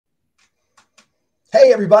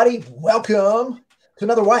Hey, everybody. Welcome to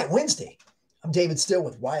another Wyatt Wednesday. I'm David Still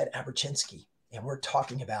with Wyatt Aberchinsky, and we're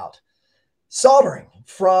talking about soldering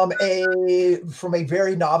from a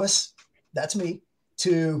very novice, that's me,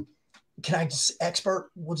 to can I just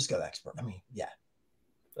expert? We'll just go expert. I mean, yeah.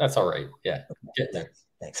 That's all right. Yeah. Get there.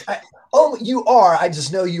 Thanks. Oh, you are. I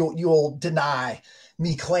just know you'll deny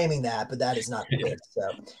me claiming that, but that is not the case. So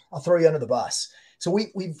I'll throw you under the bus. So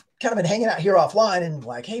we've kind of been hanging out here offline and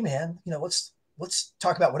like, hey man, let's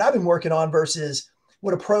talk about what I've been working on versus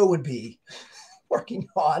what a pro would be working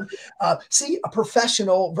on. See, a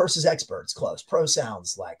professional versus experts close. Pro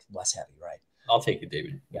sounds like less heavy, right? I'll take it,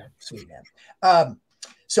 David. Yeah, sweet man.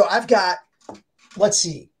 So I've got, let's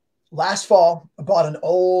see, last fall I bought an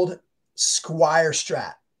old Squire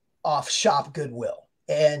Strat off Shop Goodwill.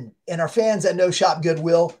 And our fans that know Shop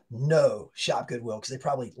Goodwill know Shop Goodwill because they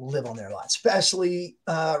probably live on there a lot, especially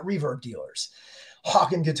reverb dealers,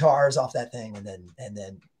 hawking guitars off that thing and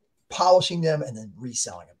then polishing them and then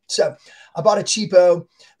reselling them. So I bought a cheapo.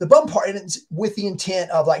 The bum part, and it's with the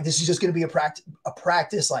intent of like, this is just going to be a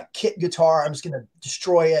practice like kit guitar. I'm just going to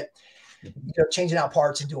destroy it, changing out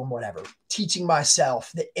parts and doing whatever, teaching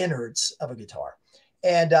myself the innards of a guitar.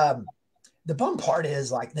 And the bum part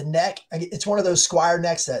is like the neck. It's one of those Squire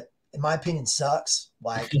necks that, in my opinion, sucks.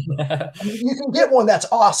 Like you can get one that's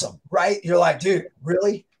awesome, right? You're like, dude,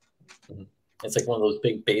 really? It's like one of those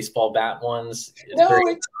big baseball bat ones.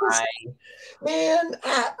 Man,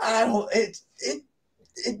 I don't.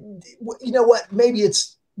 You know what? Maybe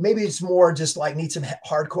it's more just like need some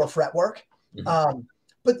hardcore fret work. Mm-hmm.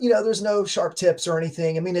 But there's no sharp tips or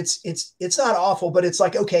anything. I mean, it's not awful, but it's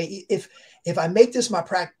like, okay, if I make this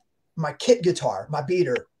my kit guitar, my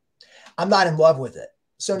beater, I'm not in love with it.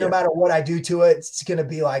 So no matter what I do to it, it's going to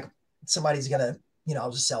be like somebody's going to,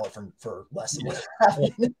 I'll just sell it for less than what I have.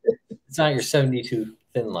 It's not your 72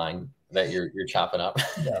 thin line that you're chopping up.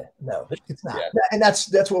 No, it's not. Yeah. And that's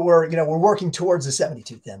what we're working towards the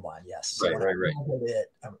 72 thin line. Yes. So right.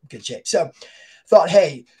 I'm in good shape. So thought,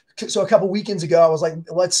 hey, so a couple weekends ago, I was like,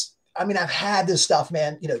 I've had this stuff,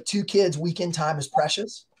 man, 2 kids, weekend time is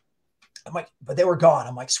precious. I'm like, but they were gone.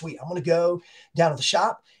 I'm like, sweet. I'm going to go down to the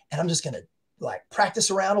shop and I'm just going to like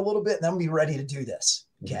practice around a little bit and then I'm going to be ready to do this.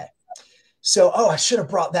 Okay. So, I should have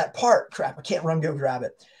brought that part. Crap. I can't go grab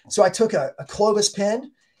it. So I took a Clovis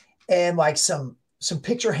pin and like some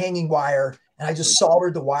picture hanging wire and I just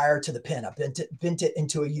soldered the wire to the pin. I bent it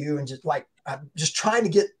into a U and just like, I'm just trying to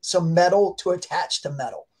get some metal to attach to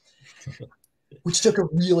metal, which took a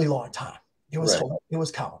really long time. It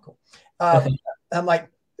was comical. I'm like,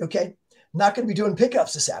 okay, not going to be doing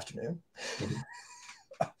pickups this afternoon,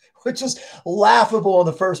 which is laughable in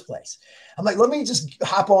the first place. I'm like, let me just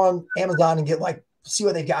hop on Amazon and see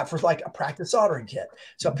what they got for like a practice soldering kit.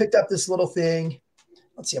 So I picked up this little thing.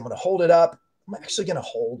 Let's see, I'm going to hold it up. I'm actually going to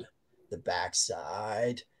hold the back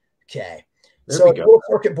side. Okay. So a little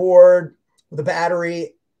circuit board with a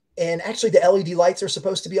battery. And actually the LED lights are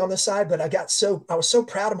supposed to be on this side, but I was so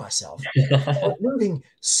proud of myself. I was moving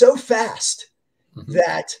so fast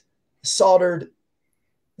that soldered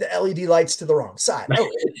the LED lights to the wrong side.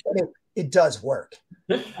 It does work.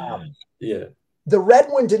 Yeah. The red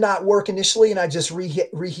one did not work initially, and I just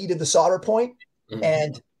reheated the solder point,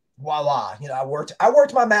 and voila, I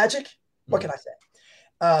worked my magic. What can I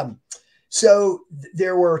say? So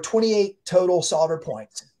there were 28 total solder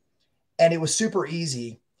points, and it was super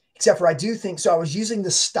easy, except for I do think so. I was using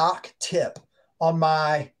the stock tip on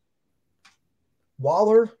my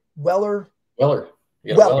Weller.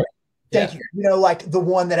 Thank you. Like the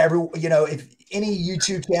one that if any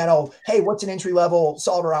YouTube channel, hey, what's an entry level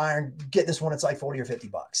solder iron? Get this one. It's like 40 or 50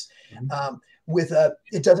 bucks.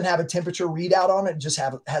 It doesn't have a temperature readout on it. It just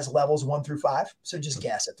has levels 1 through 5. So just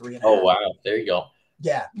guess at 3.5. Oh, wow. There you go.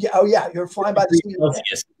 Yeah. Oh yeah. You're flying by the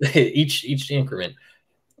speed. Each increment.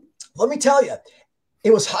 Let me tell you,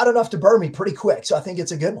 it was hot enough to burn me pretty quick. So I think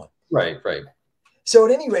it's a good one. Right. So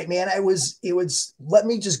at any rate, man, it was let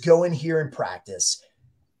me just go in here and practice.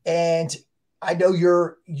 And I know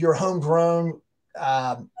you're homegrown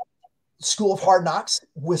school of hard knocks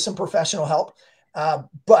with some professional help.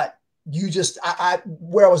 But you just,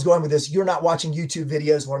 where I was going with this, you're not watching YouTube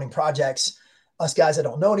videos, learning projects. Us guys that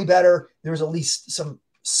don't know any better, there's at least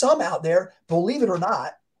some out there, believe it or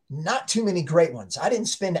not too many great ones. I didn't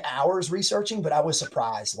spend hours researching, but I was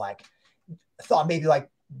surprised. Like I thought maybe like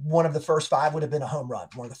one of the first 5 would have been a home run,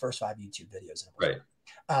 one of the first 5 YouTube videos. Right.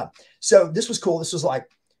 So this was cool. This was like,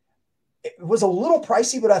 it was a little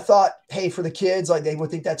pricey, but I thought, hey, for the kids, like they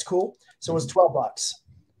would think that's cool. So it was $12,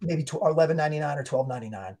 maybe $11.99 or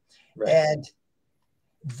 $12.99. Right. And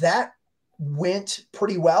that went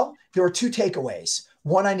pretty well. There were 2 takeaways.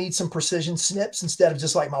 One, I need some precision snips instead of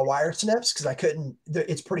just like my wire snips because I couldn't.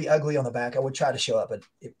 It's pretty ugly on the back. I would try to show up, but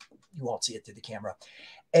you won't see it through the camera.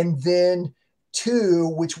 And then two,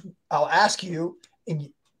 which I'll ask you,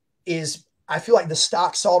 is I feel like the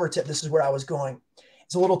stock solder tip. This is where I was going.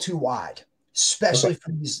 It's a little too wide, especially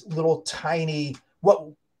for these little tiny.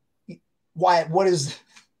 Wyatt, what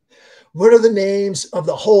are the names of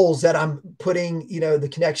the holes that I'm putting, the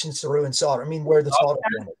connections through and solder? I mean, where the solder.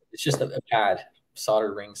 It's just a pad,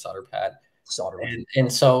 solder ring, solder pad. Solder ring.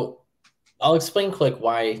 And so I'll explain quick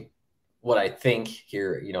what I think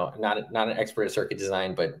here, not an expert at circuit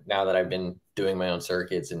design, but now that I've been doing my own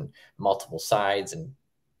circuits and multiple sides and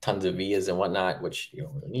tons of vias and whatnot, which you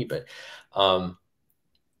don't really need, but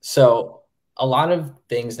so a lot of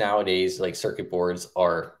things nowadays, like circuit boards,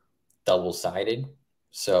 are double-sided.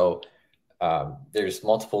 So there's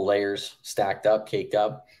multiple layers stacked up, caked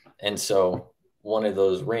up. And so one of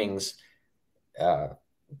those rings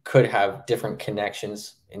could have different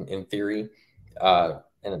connections in theory,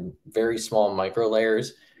 and very small micro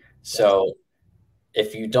layers. So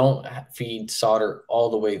if you don't feed solder all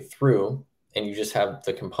the way through and you just have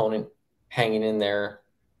the component hanging in there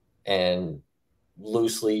and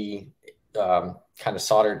loosely kind of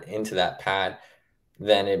soldered into that pad,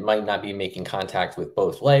 then it might not be making contact with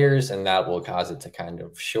both layers, and that will cause it to kind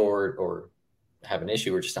of short or have an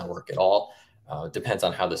issue or just not work at all. It depends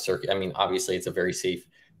on how the circuit, I mean, obviously it's a very safe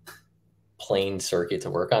plain circuit to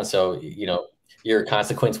work on. So, your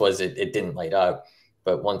consequence was it didn't light up,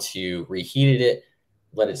 but once you reheated it,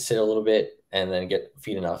 let it sit a little bit, and then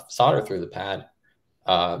feed enough solder through the pad,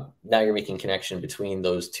 now you're making connection between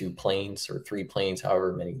those two planes or three planes,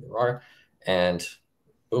 however many there are, and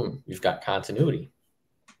boom, you've got continuity.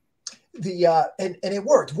 And it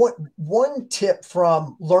worked. One tip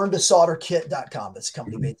from learntosolderkit.com. That's a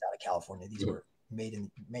company based out of California. These were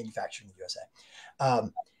manufactured in the USA.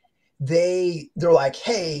 They're like,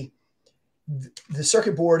 hey, the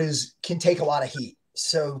circuit board can take a lot of heat.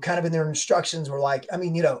 So kind of in their instructions were like, I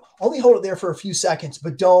mean, only hold it there for a few seconds,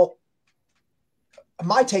 but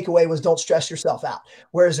my takeaway was don't stress yourself out.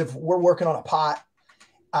 Whereas if we're working on a pot,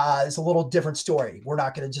 it's a little different story. We're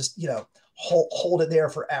not going to just, hold it there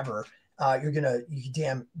forever. You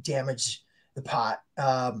can damage the pot.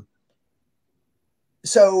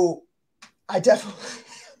 So I definitely,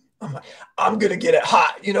 I'm going to get it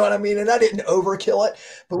hot. You know what I mean? And I didn't overkill it.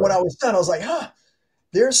 But when I was done, I was like,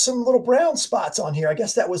 there's some little brown spots on here. I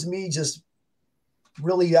guess that was me just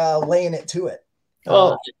really laying it to it.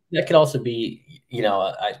 Well, that could also be,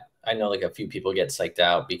 I know like a few people get psyched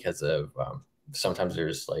out because of sometimes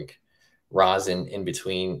there's like rosin in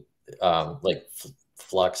between, like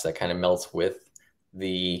flux that kind of melts with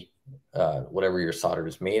the whatever your solder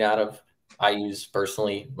is made out of. I use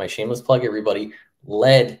personally, my shameless plug, everybody,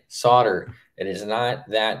 lead solder. It is not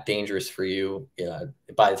that dangerous for you.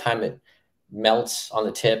 By the time it melts on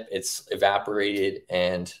the tip, it's evaporated,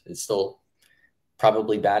 and it's still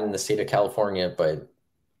probably bad in the state of California, but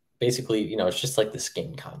basically, it's just like the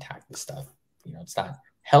skin contact and stuff. It's not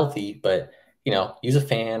healthy, but use a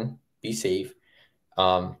fan, be safe.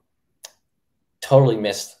 Totally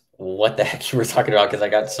missed what the heck you were talking about because I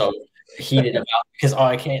got so heated about because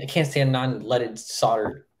I can't stand non-leaded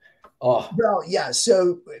solder. Oh, well, yeah.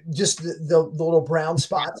 So just the little brown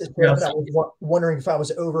spots. I was wondering if I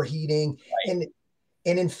was overheating, right.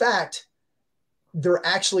 And in fact, they're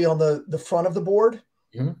actually on the front of the board.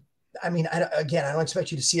 Mm-hmm. I mean, I don't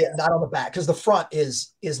expect you to see it, not on the back, because the front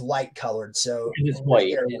is light colored. So it's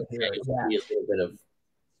white.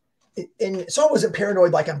 And so I wasn't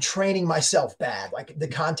paranoid, like I'm training myself bad. Like the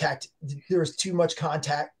contact, there was too much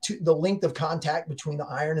contact. The length of contact between the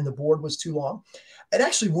iron and the board was too long. It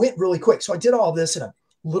actually went really quick. So I did all of this in a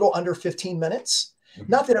little under 15 minutes. Mm-hmm.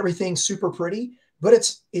 Not that everything's super pretty, but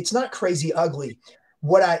it's not crazy ugly.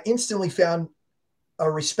 What I instantly found a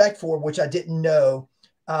respect for, which I didn't know,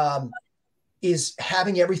 is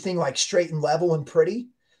having everything like straight and level and pretty.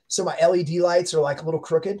 So my LED lights are like a little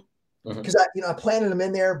crooked. Because I planted them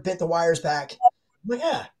in there, bent the wires back. I'm like,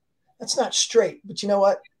 yeah, that's not straight, but you know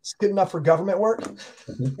what? It's good enough for government work.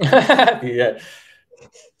 Yeah.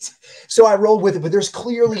 So I rolled with it, but there's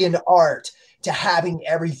clearly an art to having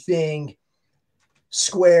everything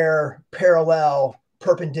square, parallel,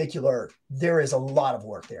 perpendicular. There is a lot of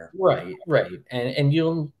work there. Right.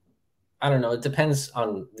 And I don't know, it depends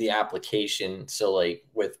on the application. So like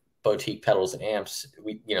with boutique pedals and amps,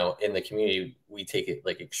 we, in the community, we take it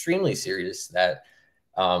like extremely serious that,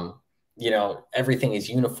 everything is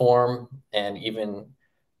uniform. And even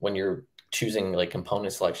when you're choosing like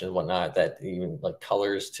component selection and whatnot, that even like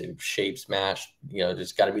colors to shapes match,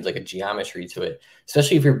 there's got to be like a geometry to it,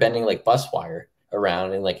 especially if you're bending like bus wire.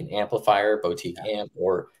 around in like an amplifier, boutique amp,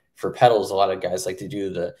 or for pedals, a lot of guys like to do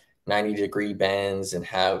the 90-degree bends and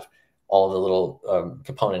have all the little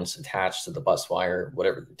components attached to the bus wire,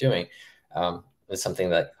 whatever they're doing. It's something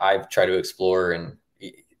that I've tried to explore. And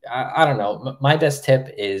I don't know. My best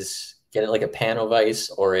tip is get it like a pano vise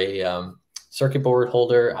or a circuit board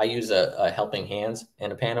holder. I use a helping hands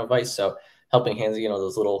and a pano vise. So helping hands, you know,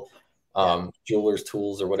 those little jeweler's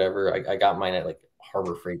tools or whatever. I got mine at like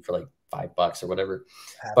Harbor Freight for like $5 or whatever.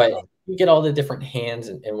 But you get all the different hands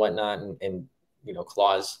and whatnot and you know,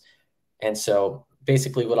 claws. And so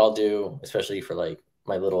basically what I'll do, especially for like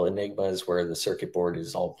my little enigmas where the circuit board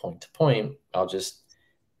is all point to point, I'll just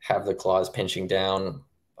have the claws pinching down.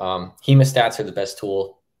 Hemostats are the best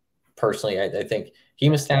tool. Personally, I think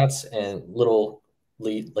hemostats and little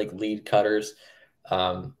lead cutters,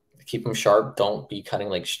 keep them sharp. Don't be cutting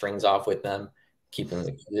like strings off with them. Keep them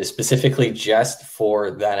specifically just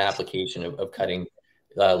for that application of cutting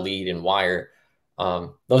lead and wire.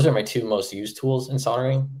 Those are my two most used tools in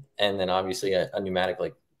soldering. And then obviously a pneumatic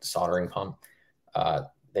like soldering pump.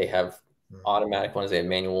 They have automatic ones, they have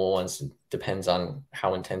manual ones. It depends on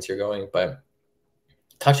how intense you're going, but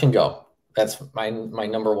touch and go. That's my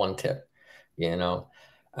number one tip. You know,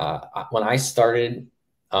 when I started,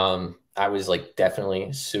 I was like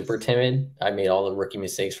definitely super timid. I made all the rookie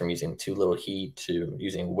mistakes from using too little heat to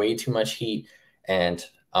using way too much heat, and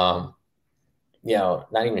you know,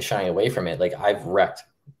 not even shying away from it. Like I've wrecked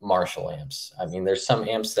Marshall amps. I mean, there's some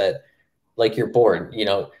amps that, like your board, you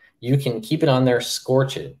know, you can keep it on there,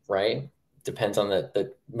 scorch it, right? Depends on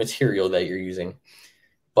the material that you're using.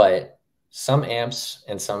 But some amps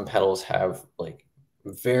and some pedals have like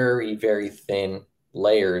very, very thin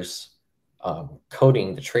layers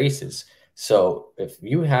coating the traces. So if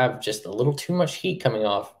you have just a little too much heat coming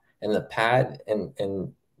off and the pad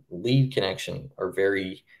and lead connection are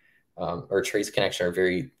very, or trace connection are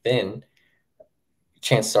very thin,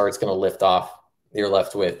 chances are it's going to lift off. You're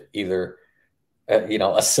left with either, you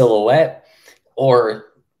know, a silhouette,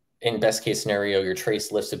 or in best case scenario, your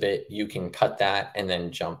trace lifts a bit. You can cut that and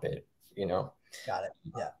then jump it, you know. Got it.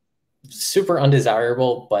 Yeah. Super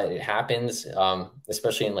undesirable, but it happens,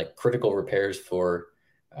 especially in like critical repairs for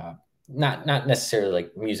not necessarily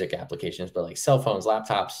like music applications, but like cell phones,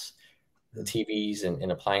 laptops, TVs,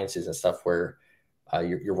 and appliances and stuff where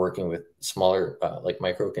you're working with smaller like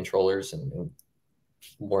microcontrollers and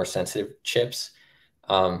more sensitive chips.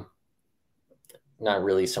 Not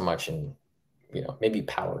really so much in, you know, maybe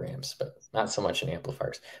power amps, but not so much in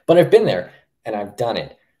amplifiers. But I've been there and I've done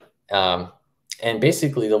it. And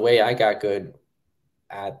basically the way I got good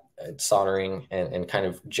at soldering and kind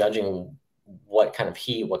of judging what kind of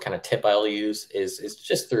heat, what kind of tip I'll use is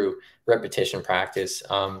just through repetition practice.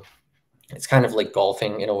 It's kind of like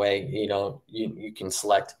golfing in a way. You know, you can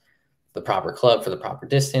select the proper club for the proper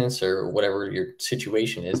distance or whatever your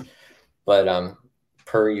situation is. But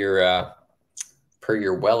per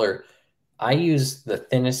your Weller, I use the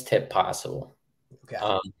thinnest tip possible. Okay.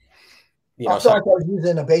 You know, I feel like I was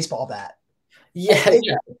using a baseball bat. Yeah,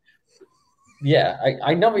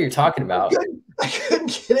 I know what you're talking about. I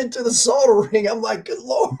couldn't get into the soldering. I'm like, good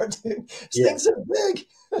Lord, dude, these things are big.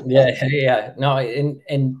 Yeah. No,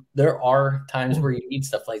 and there are times where you need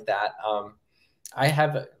stuff like that. I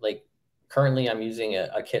have like currently I'm using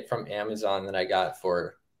a kit from Amazon that I asked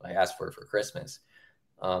for Christmas.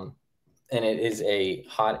 And it is a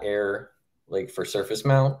hot air, like for surface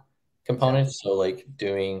mount components. So like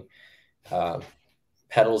doing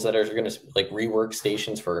pedals that are going to like rework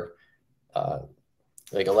stations for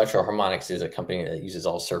like Electro Harmonics is a company that uses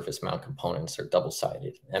all surface mount components. Or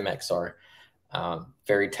double-sided MXR,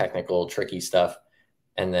 very technical, tricky stuff.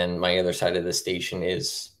 And then my other side of the station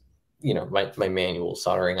is, you know, my manual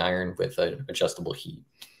soldering iron with an adjustable heat.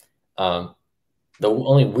 The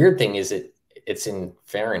only weird thing is it's in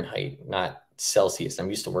Fahrenheit, not Celsius. I'm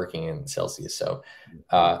used to working in Celsius. So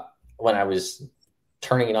when I was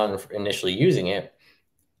turning it on initially using it,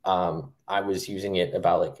 I was using it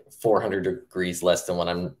about like 400 degrees less than what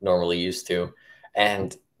I'm normally used to.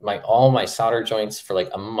 And all my solder joints for like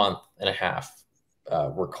a month and a half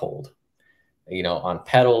were cold, you know, on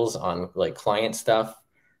pedals, on like client stuff.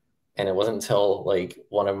 And it wasn't until like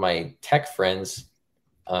one of my tech friends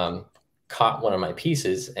caught one of my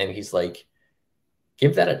pieces and he's like,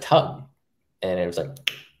 give that a tug. And it was like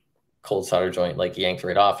cold solder joint, like yanked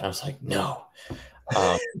right off. And I was like, no.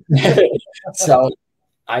 So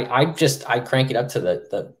I crank it up to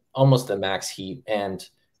the almost the max heat. And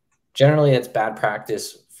generally it's bad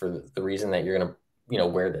practice for the reason that you're going to, you know,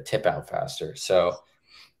 wear the tip out faster. So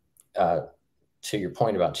to your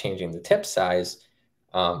point about changing the tip size,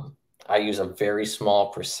 I use a very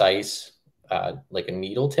small, precise like a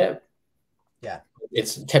needle tip, Yeah.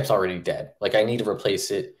 its tip's already dead. Like I need to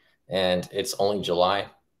replace it, and it's only July,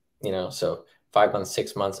 so 5 months,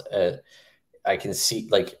 6 months, I can see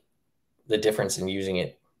like the difference in using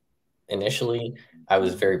it. Initially, I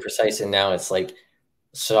was very precise, and now it's like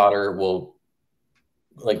solder will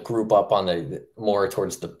like group up on the more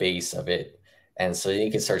towards the base of it, and so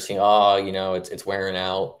you can start seeing, oh, it's wearing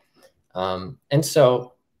out. And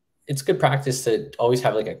so it's good practice to always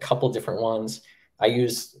have like a couple different ones. I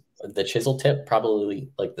use the chisel tip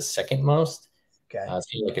probably like the second most. Okay.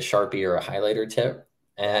 It's kind of like a Sharpie or a highlighter tip.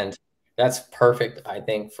 Yeah. And that's perfect, I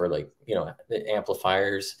think, for like, the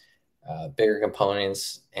amplifiers, bigger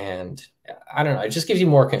components. And I don't know, it just gives you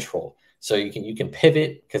more control. So you can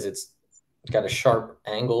pivot because it's got a sharp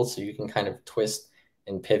angle. So you can kind of twist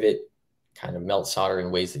and pivot, kind of melt solder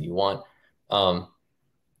in ways that you want.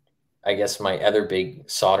 I guess my other big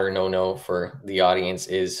solder no for the audience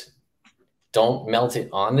is don't melt it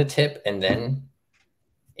on the tip and then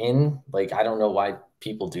in. Like, I don't know why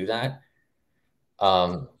people do that.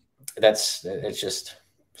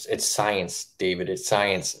 It's science, David. It's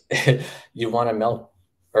science. You want to melt,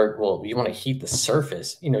 or well, you want to heat the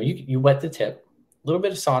surface. You wet the tip, a little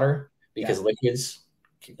bit of solder because liquids,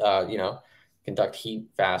 conduct heat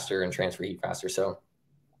faster and transfer heat faster. So,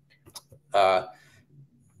 a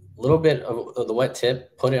little bit of the wet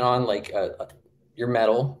tip, put it on like your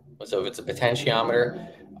metal. So if it's a potentiometer,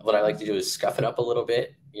 what I like to do is scuff it up a little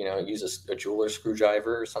bit, use a jeweler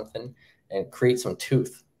screwdriver or something and create some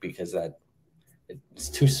tooth because it's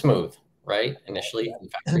too smooth, right? Initially in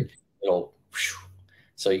factory, it'll,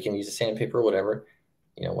 so you can use a sandpaper or whatever,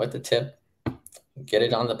 wet the tip, get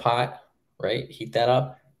it on the pot, right? Heat that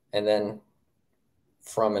up. And then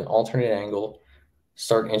from an alternate angle,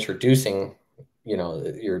 start introducing,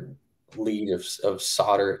 your lead of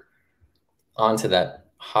solder onto that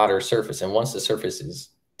hotter surface. And once the surface is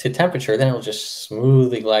to temperature, then it'll just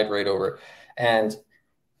smoothly glide right over. And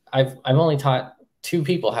I've only taught 2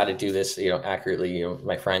 people how to do this, accurately,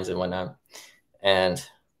 my friends and whatnot. And,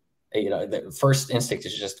 the first instinct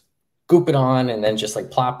is just goop it on and then just like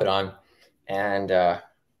plop it on. And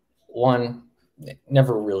one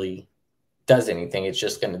never really does anything. It's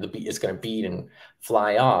just going to bead and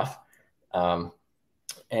fly off.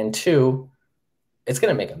 And 2, it's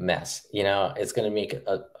going to make a mess. It's going to make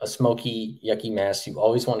a smoky, yucky mess. You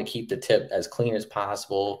always want to keep the tip as clean as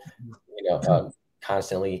possible,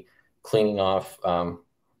 constantly cleaning off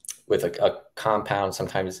with a compound,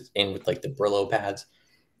 sometimes in with like the Brillo pads.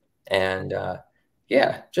 And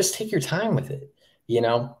just take your time with it.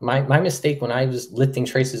 My mistake when I was lifting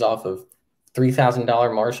traces off of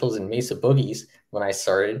 $3,000 Marshalls and Mesa Boogies when I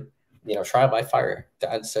started, trial by fire.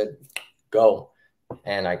 Dad said, go.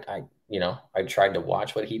 And I tried to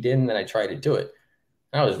watch what he did, and then I tried to do it.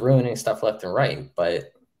 And I was ruining stuff left and right,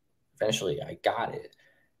 but eventually I got it,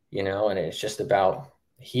 and it's just about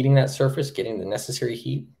heating that surface, getting the necessary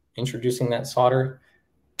heat, introducing that solder,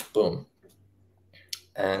 boom.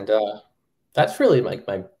 And that's really like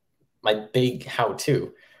my big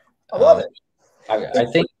how-to. I love it. I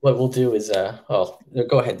think what we'll do is,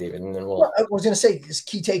 go ahead, David, and then we'll. Well, I was going to say is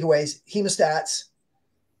key takeaways: hemostats.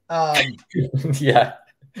 Yeah.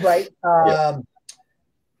 Right.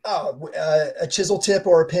 A chisel tip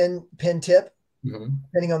or a pin tip,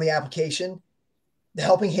 depending on the application. The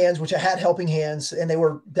helping hands, which I had helping hands, and they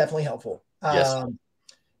were definitely helpful. Yes.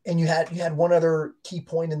 And you had one other key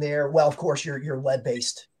point in there. Well, of course, your lead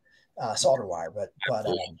based solder wire, but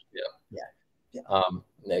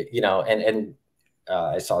and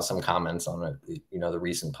I saw some comments on it, the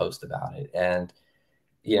recent post about it, and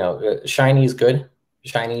shiny is good.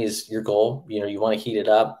 Shiny is your goal. You want to heat it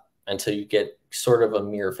up until you get sort of a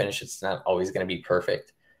mirror finish. It's not always going to be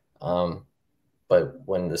perfect, but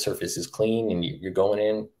when the surface is clean and you're going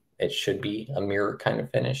in, it should be a mirror kind of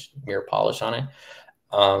finish, mirror polish on it.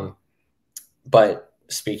 But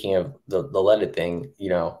speaking of the leaded thing,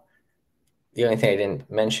 the only thing I didn't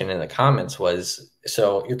mention in the comments was,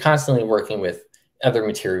 so you're constantly working with other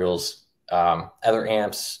materials, other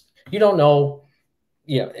amps. You don't know,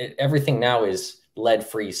 everything now is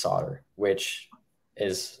lead-free solder, which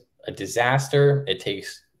is a disaster. It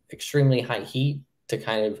takes extremely high heat to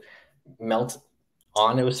kind of melt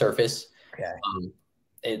onto a surface. Okay.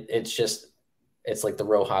 It's like the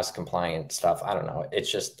Rojas compliant stuff. I don't know.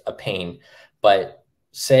 It's just a pain. But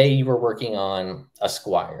say you were working on a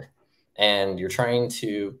Squire and you're trying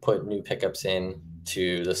to put new pickups in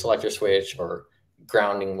to the selector switch or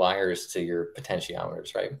grounding wires to your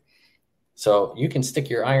potentiometers, right? So you can stick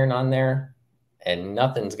your iron on there and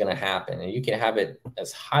nothing's going to happen. And you can have it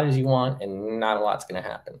as hot as you want and not a lot's going to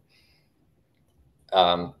happen.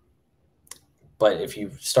 But if you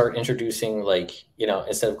start introducing, like, you know,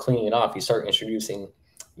 instead of cleaning it off, you start introducing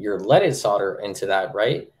your leaded solder into that,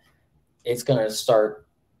 right? It's going to start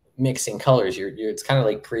mixing colors. It's kind of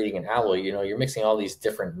like creating an alloy. You know, you're mixing all these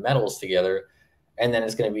different metals together, and then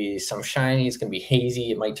it's going to be some shiny. It's going to be hazy.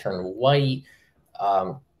 It might turn white.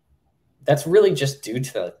 That's really just due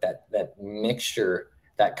to that mixture,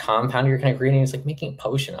 that compound you're kind of creating. It's like making a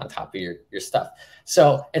potion on top of your stuff.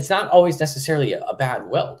 So it's not always necessarily a bad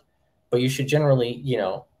weld, but you should generally, you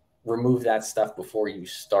know, remove that stuff before you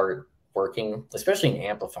start working, especially in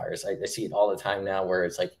amplifiers. I see it all the time now where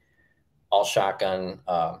it's like all shotgun,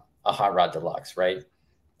 a hot rod deluxe, right?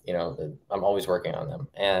 You know, I'm always working on them,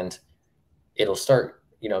 and it'll start,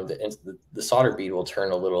 you know, the solder bead will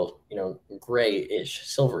turn a little, you know, grayish,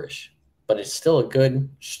 silverish, but it's still a good,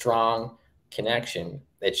 strong connection.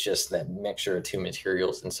 It's just that mixture of two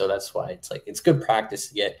materials. And so that's why it's like, it's good practice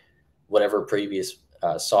to get whatever previous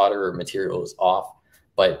solder or material is off,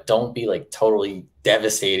 but don't be like totally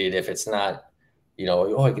devastated if it's not, you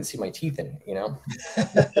know, oh, I can see my teeth in it, you know?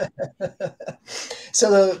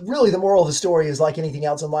 So really the moral of the story is, like anything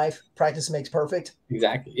else in life, practice makes perfect.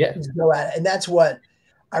 Exactly. Yeah. Just go at it. And that's what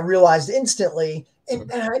I realized instantly.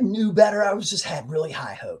 And I knew better. I was just had really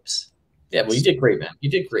high hopes. Yeah. Well, you did great, man. You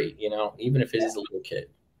did great, you know, even if it is a little kid.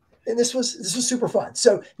 And this was super fun.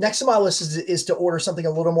 So next on my list is to order something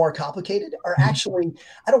a little more complicated, or actually,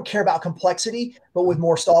 I don't care about complexity, but with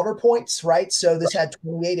more solver points, right? So this had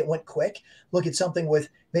 28, it went quick. Look at something with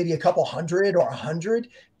maybe a couple hundred or 100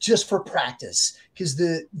 just for practice. Because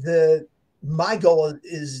my goal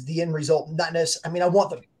is the end result, not necessarily, I mean, I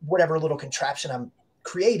want whatever little contraption I'm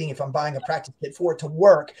creating, if I'm buying a practice kit for it to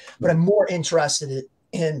work, but I'm more interested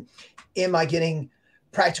in, am I getting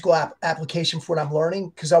practical application for what I'm learning,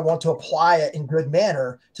 because I want to apply it in good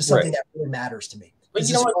manner to something that really matters to me. But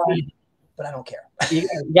you know what? But I don't care. You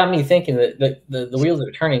got me thinking that the wheels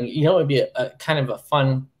are turning. You know, it'd be a kind of a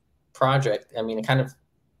fun project. I mean, a kind of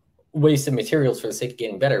waste of materials for the sake of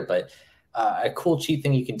getting better. But a cool cheap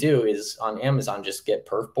thing you can do is on Amazon, just get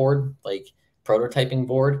perf board, like prototyping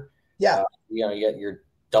board. Yeah. You know, you get your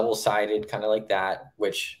double-sided kind of like that,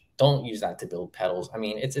 which don't use that to build pedals. I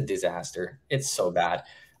mean, it's a disaster. It's so bad.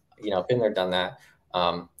 You know, been there, done that.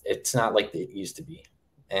 It's not like it used to be.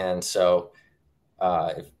 And so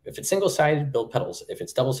if it's single-sided, build pedals. If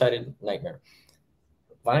it's double-sided, nightmare.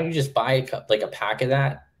 Why don't you just buy like a pack of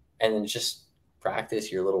that and then just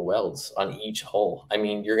practice your little welds on each hole? I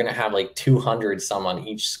mean, you're going to have like 200 some on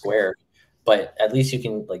each square, but at least you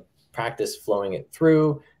can like practice flowing it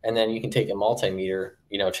through. And then you can take a multimeter,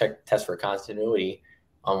 you know, test for continuity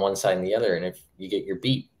on one side and the other. And if you get your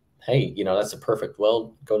beat, hey, you know, that's a perfect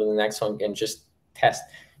weld. Go to the next one and just test.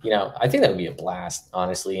 You know, I think that would be a blast,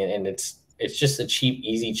 honestly. And it's just a cheap,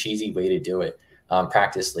 easy, cheesy way to do it.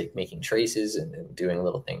 Practice like making traces and doing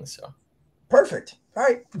little things. So perfect. All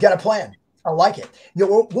right, got a plan. I like it. You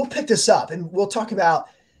know, we'll pick this up and we'll talk about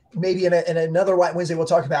maybe in another Wyatt Wednesday. We'll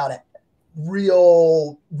talk about it.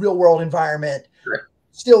 Real world environment. Sure.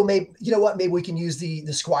 Still, maybe, you know what? Maybe we can use the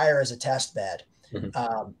Squire as a test bed.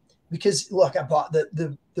 Because look, I bought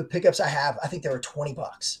the pickups I have. I think they were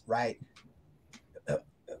 $20, right?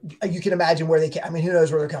 You can imagine where they can. I mean, who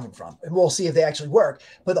knows where they're coming from, and we'll see if they actually work.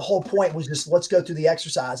 But the whole point was just, let's go through the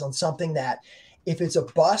exercise on something that, if it's a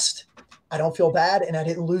bust, I don't feel bad, and I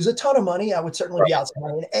didn't lose a ton of money. I would certainly be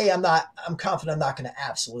outside. And I'm confident I'm not going to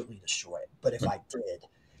absolutely destroy it. But if I did,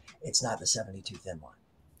 it's not the 72 thin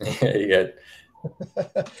line. Yeah.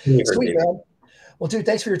 Sweet, man. Well, dude,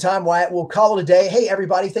 thanks for your time, Wyatt. We'll call it a day. Hey,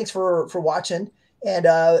 everybody, thanks for watching. And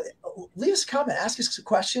leave us a comment, ask us a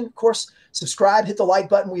question. Of course, subscribe, hit the like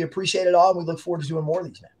button. We appreciate it all. And we look forward to doing more of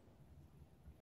these, man.